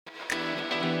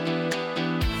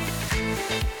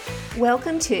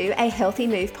Welcome to a Healthy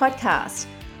Move podcast.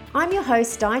 I'm your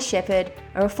host, Di Shepherd,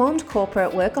 a reformed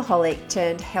corporate workaholic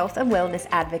turned health and wellness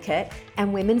advocate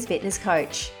and women's fitness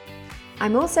coach.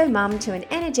 I'm also mum to an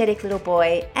energetic little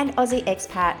boy and Aussie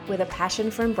expat with a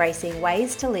passion for embracing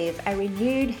ways to live a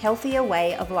renewed, healthier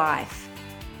way of life.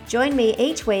 Join me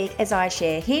each week as I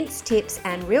share hints, tips,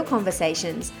 and real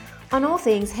conversations on all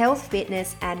things health,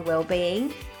 fitness, and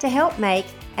well-being to help make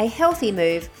a healthy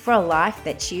move for a life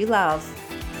that you love.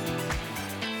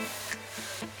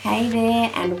 Hey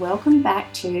there, and welcome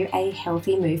back to a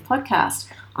Healthy Move podcast.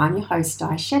 I'm your host,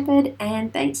 Di Shepherd,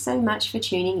 and thanks so much for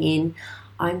tuning in.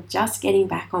 I'm just getting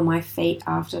back on my feet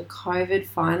after COVID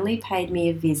finally paid me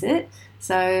a visit,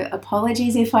 so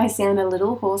apologies if I sound a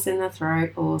little hoarse in the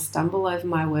throat or stumble over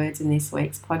my words in this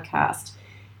week's podcast.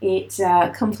 It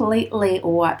completely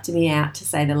wiped me out, to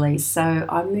say the least, so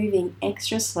I'm moving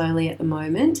extra slowly at the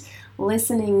moment,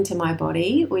 listening to my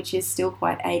body, which is still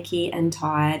quite achy and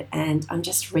tired, and I'm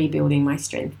just rebuilding my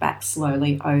strength back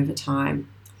slowly over time.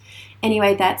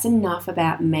 Anyway, that's enough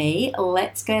about me.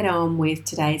 Let's get on with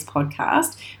today's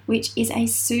podcast, which is a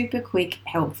super quick,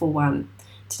 helpful one.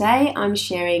 Today, I'm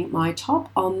sharing my top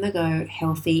on-the-go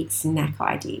healthy snack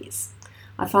ideas.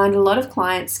 I find a lot of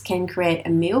clients can create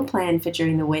a meal plan for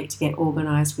during the week to get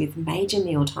organised with major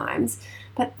meal times,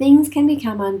 but things can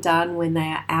become undone when they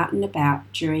are out and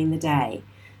about during the day.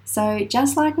 So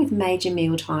just like with major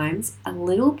meal times, a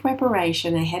little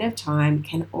preparation ahead of time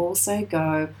can also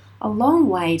go a long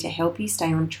way to help you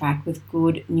stay on track with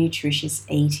good, nutritious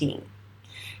eating.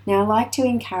 Now, I like to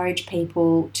encourage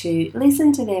people to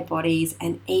listen to their bodies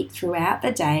and eat throughout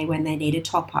the day when they need a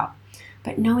top-up.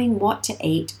 But knowing what to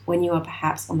eat when you are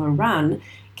perhaps on the run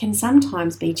can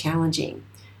sometimes be challenging.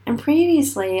 And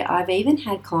previously, I've even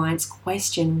had clients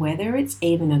question whether it's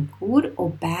even a good or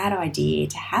bad idea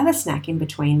to have a snack in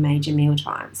between major meal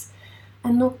times.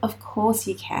 And look, of course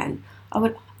you can. I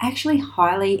would actually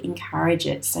highly encourage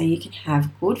it so you can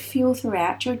have good fuel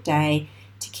throughout your day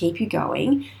to keep you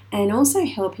going and also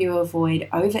help you avoid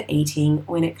overeating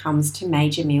when it comes to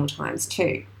major meal times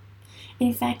too.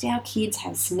 In fact, our kids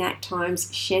have snack times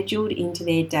scheduled into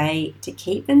their day to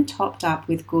keep them topped up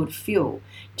with good fuel,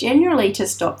 generally to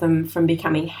stop them from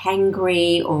becoming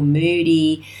hangry or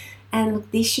moody. And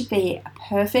look, this should be a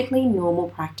perfectly normal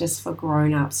practice for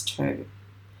grown-ups too.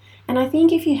 And I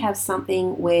think if you have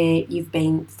something where you've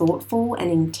been thoughtful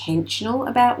and intentional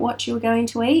about what you're going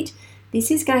to eat, this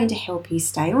is going to help you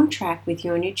stay on track with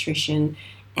your nutrition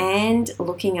and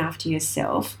looking after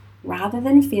yourself, rather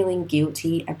than feeling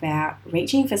guilty about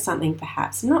reaching for something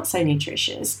perhaps not so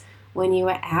nutritious when you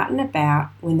are out and about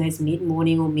when those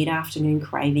mid-morning or mid-afternoon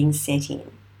cravings set in.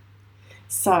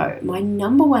 So my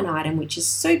number one item, which is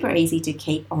super easy to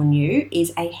keep on you,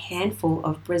 is a handful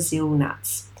of Brazil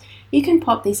nuts. You can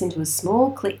pop this into a small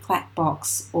click-clack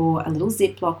box or a little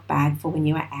Ziploc bag for when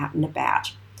you are out and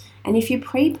about. And if you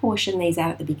pre-portion these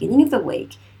out at the beginning of the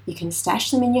week, you can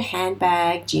stash them in your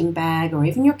handbag, gym bag, or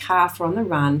even your car for on the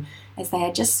run, as they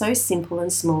are just so simple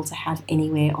and small to have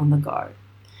anywhere on the go.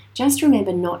 Just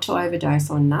remember not to overdose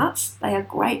on nuts. They are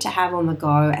great to have on the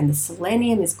go and the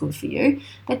selenium is good for you,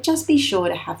 but just be sure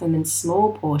to have them in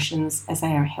small portions as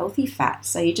they are healthy fat,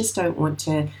 so you just don't want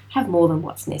to have more than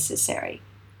what's necessary.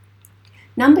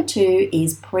 Number 2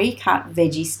 is pre-cut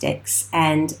veggie sticks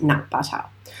and nut butter.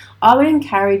 I would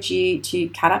encourage you to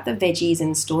cut up the veggies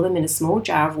and store them in a small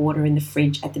jar of water in the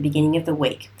fridge at the beginning of the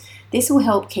week. This will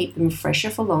help keep them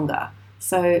fresher for longer.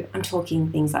 So I'm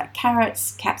talking things like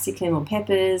carrots, capsicum or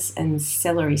peppers, and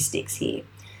celery sticks here.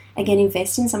 Again,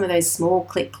 invest in some of those small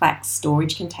click-clack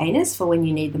storage containers for when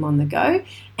you need them on the go.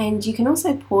 And you can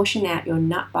also portion out your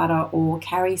nut butter or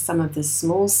carry some of the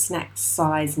small snack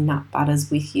size nut butters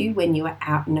with you when you are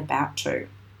out and about too.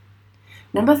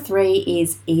 Number 3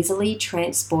 is easily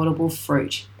transportable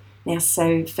fruit. Now,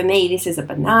 so for me, this is a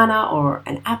banana or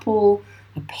an apple,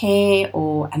 a pear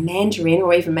or a mandarin,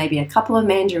 or even maybe a couple of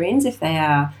mandarins if they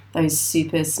are those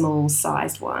super small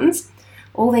sized ones.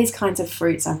 All these kinds of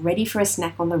fruits are ready for a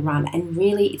snack on the run, and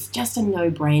really it's just a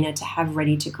no-brainer to have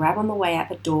ready to grab on the way out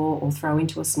the door or throw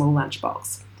into a small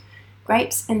lunchbox.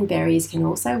 Grapes and berries can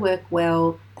also work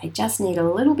well. They just need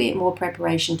a little bit more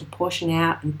preparation to portion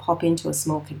out and pop into a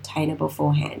small container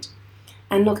beforehand.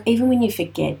 And look, even when you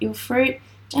forget your fruit,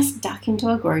 just duck into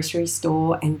a grocery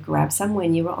store and grab some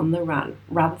when you are on the run,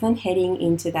 rather than heading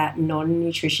into that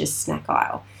non-nutritious snack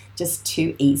aisle. Just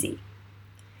too easy.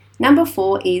 Number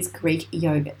 4 is Greek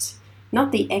yogurt.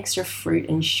 Not the extra fruit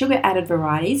and sugar added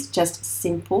varieties, just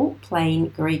simple, plain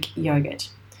Greek yogurt.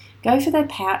 Go for the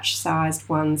pouch-sized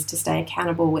ones to stay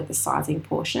accountable with the sizing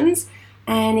portions.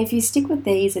 And if you stick with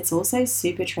these, it's also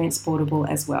super transportable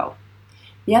as well.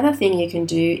 The other thing you can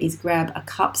do is grab a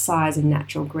cup size of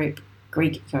natural Greek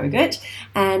yogurt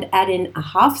and add in a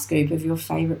half scoop of your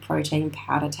favourite protein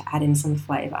powder to add in some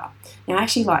flavour. Now, I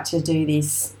actually like to do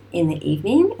this in the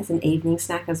evening as an evening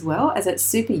snack as well, as it's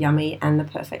super yummy and the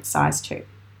perfect size too.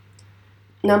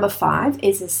 Number 5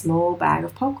 is a small bag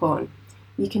of popcorn.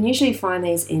 You can usually find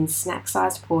these in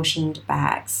snack-sized portioned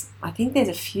bags. I think there's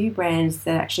a few brands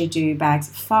that actually do bags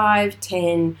of 5,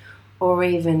 10, or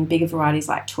even bigger varieties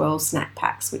like 12 snack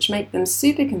packs, which make them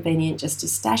super convenient just to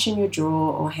stash in your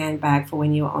drawer or handbag for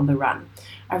when you're on the run.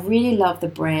 I really love the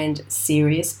brand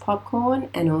Serious Popcorn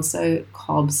and also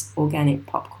Cobb's Organic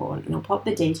Popcorn, and I'll pop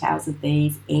the details of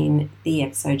these in the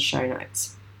episode show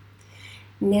notes.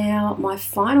 Now, my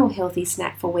final healthy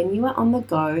snack for when you are on the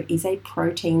go is a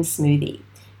protein smoothie.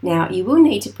 Now, you will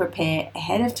need to prepare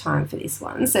ahead of time for this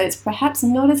one, so it's perhaps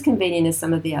not as convenient as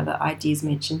some of the other ideas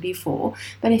mentioned before,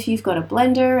 but if you've got a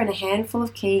blender and a handful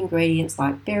of key ingredients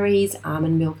like berries,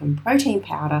 almond milk, and protein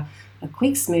powder, a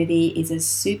quick smoothie is a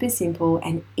super simple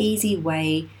and easy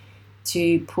way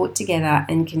to put together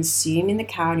and consume in the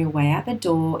car on your way out the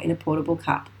door in a portable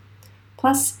cup.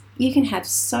 Plus, you can have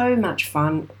so much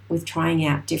fun with trying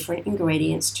out different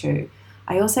ingredients too.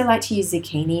 I also like to use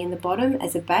zucchini in the bottom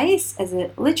as a base, as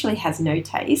it literally has no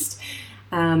taste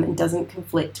and doesn't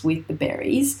conflict with the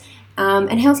berries,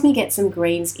 and helps me get some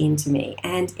greens into me,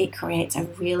 and it creates a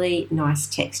really nice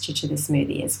texture to the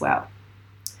smoothie as well.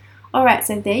 Alright,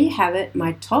 so there you have it,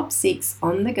 my top 6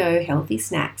 on-the-go healthy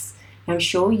snacks. I'm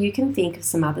sure you can think of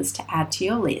some others to add to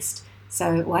your list,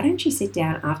 so why don't you sit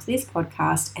down after this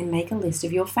podcast and make a list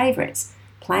of your favourites.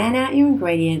 Plan out your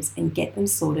ingredients and get them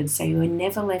sorted so you are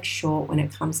never left short when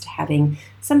it comes to having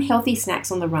some healthy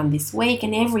snacks on the run this week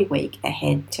and every week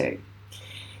ahead too.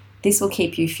 This will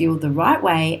keep you fueled the right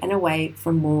way and away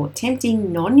from more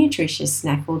tempting non-nutritious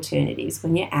snack alternatives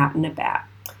when you're out and about.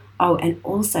 Oh, and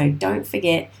also don't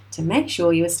forget to make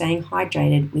sure you are staying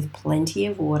hydrated with plenty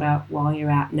of water while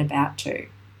you're out and about too.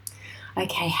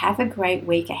 Okay, have a great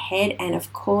week ahead, and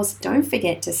of course, don't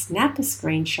forget to snap a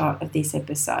screenshot of this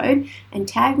episode and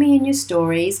tag me in your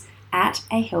stories at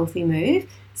A Healthy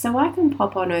Move so I can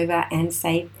pop on over and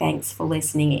say thanks for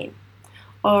listening in.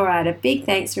 Alright, a big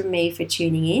thanks from me for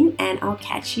tuning in, and I'll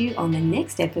catch you on the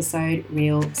next episode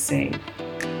real soon.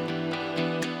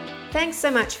 Thanks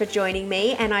so much for joining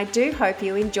me, and I do hope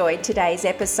you enjoyed today's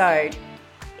episode.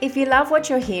 If you love what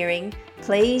you're hearing,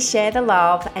 please share the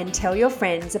love and tell your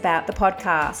friends about the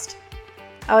podcast.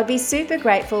 I would be super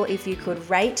grateful if you could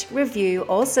rate, review,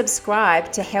 or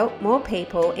subscribe to help more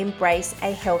people embrace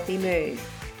a healthy move.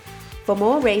 For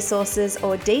more resources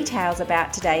or details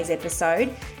about today's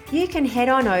episode, you can head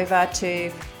on over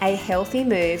to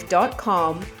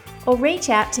ahealthymove.com or reach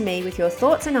out to me with your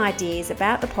thoughts and ideas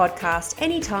about the podcast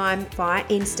anytime via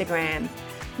Instagram.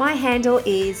 My handle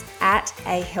is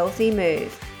 @ahealthymove.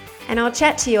 And I'll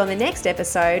chat to you on the next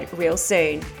episode real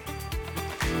soon.